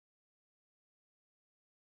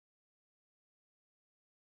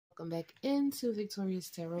welcome back into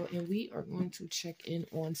Victoria's Tarot, and we are going to check in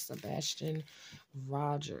on Sebastian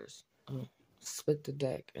Rogers. Split the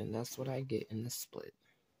deck, and that's what I get in the split.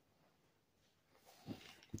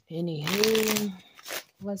 Anywho,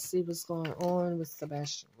 let's see what's going on with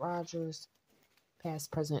Sebastian Rogers.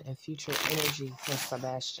 Past, present, and future energy for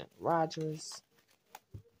Sebastian Rogers.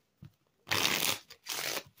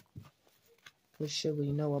 What should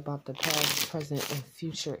we know about the past, present, and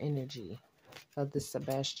future energy of the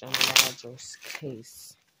Sebastian Rogers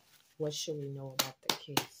case? What should we know about the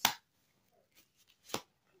case?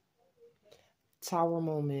 Tower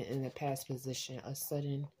moment in the past position, a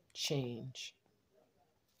sudden change.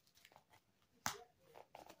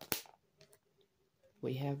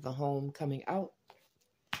 We have the home coming out.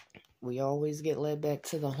 We always get led back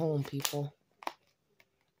to the home, people.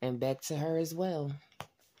 And back to her as well.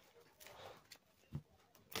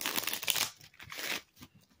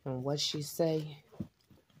 And what she say?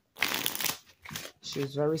 She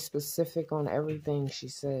was very specific on everything she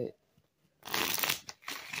said.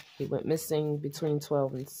 He went missing between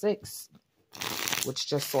 12 and 6, which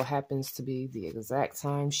just so happens to be the exact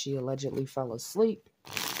time she allegedly fell asleep.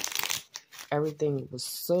 Everything was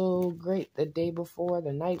so great the day before,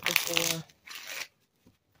 the night before.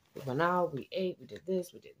 We went out, we ate, we did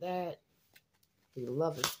this, we did that. We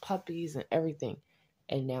love his puppies and everything.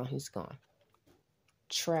 And now he's gone.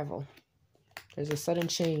 Travel. There's a sudden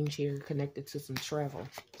change here connected to some travel.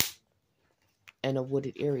 And a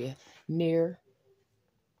wooded area. Near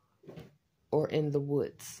or in the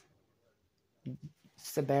woods.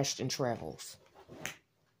 Sebastian travels.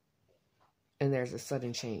 And there's a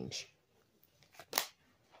sudden change.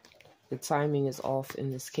 The timing is off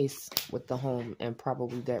in this case with the home and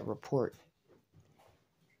probably that report.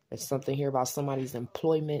 There's something here about somebody's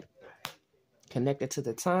employment connected to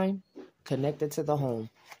the time, connected to the home.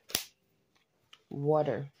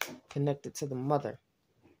 Water connected to the mother.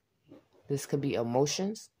 This could be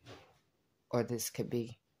emotions or this could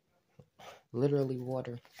be literally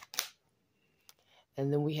water.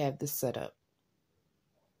 And then we have the setup.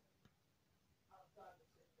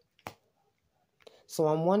 So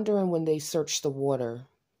I'm wondering when they searched the water,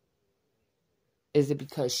 is it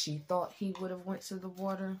because she thought he would have went to the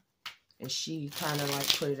water and she kind of like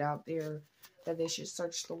put it out there that they should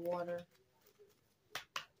search the water?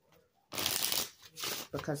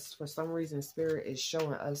 Because for some reason Spirit is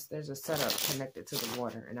showing us there's a setup connected to the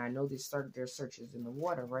water. And I know they started their searches in the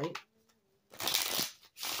water, right?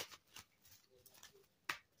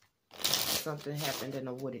 Something happened in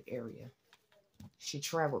a wooded area. She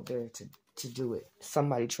traveled there to do it.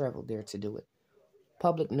 Somebody traveled there to do it.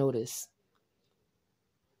 Public notice.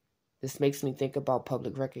 This makes me think about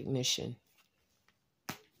public recognition.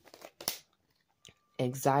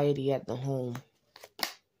 Anxiety at the home.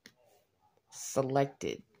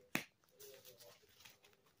 Selected.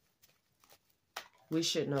 We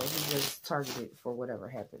should know he was targeted for whatever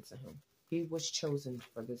happened to him. He was chosen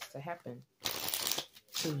for this to happen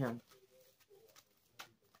to him.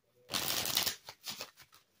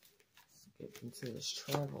 Into this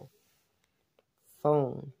travel.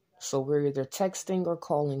 Phone. So we're either texting or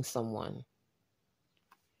calling someone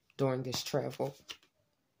during this travel.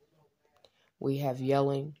 We have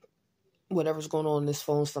yelling. Whatever's going on this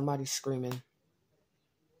phone, somebody's screaming.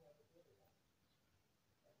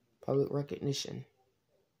 Public recognition.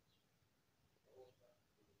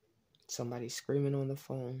 Somebody's screaming on the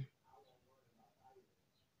phone.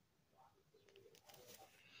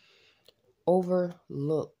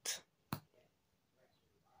 Overlooked.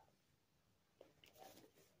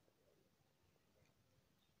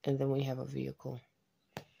 And then we have a vehicle.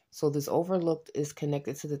 So this overlooked is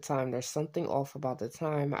connected to the time. There's something off about the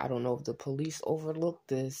time. I don't know if the police overlooked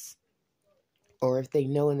this or if they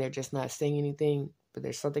know and they're just not saying anything. But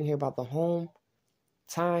there's something here about the home,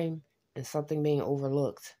 time, and something being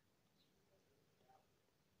overlooked.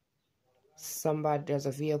 There's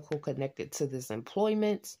a vehicle connected to this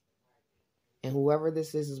employment. And whoever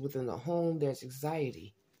this is within the home. There's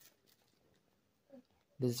anxiety.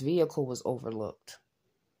 This vehicle was overlooked.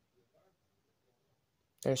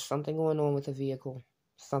 There's something going on with the vehicle,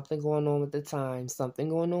 something going on with the time, something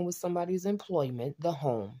going on with somebody's employment, the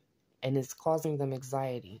home, and it's causing them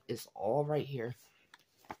anxiety. It's all right here.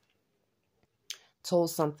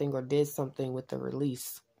 Told something or did something with the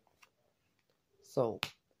release. So,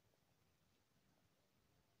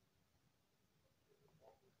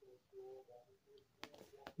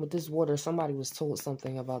 with this water, somebody was told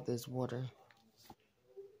something about this water.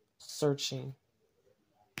 Searching.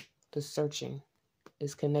 The searching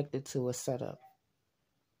is connected to a setup.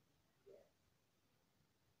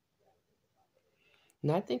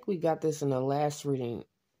 And I think we got this in the last reading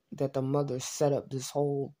that the mother set up this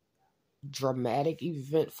whole dramatic,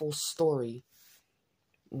 eventful story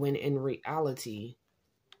when in reality,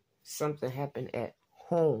 something happened at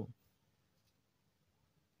home.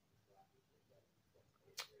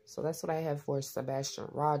 So that's what I have for Sebastian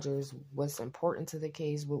Rogers. What's important to the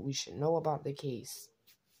case, what we should know about the case.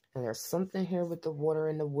 And there's something here with the water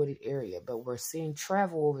in the wooded area, but we're seeing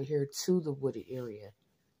travel over here to the wooded area.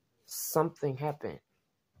 Something happened.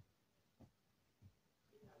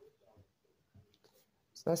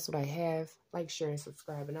 So that's what I have. Like, share, and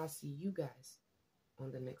subscribe, and I'll see you guys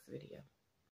on the next video.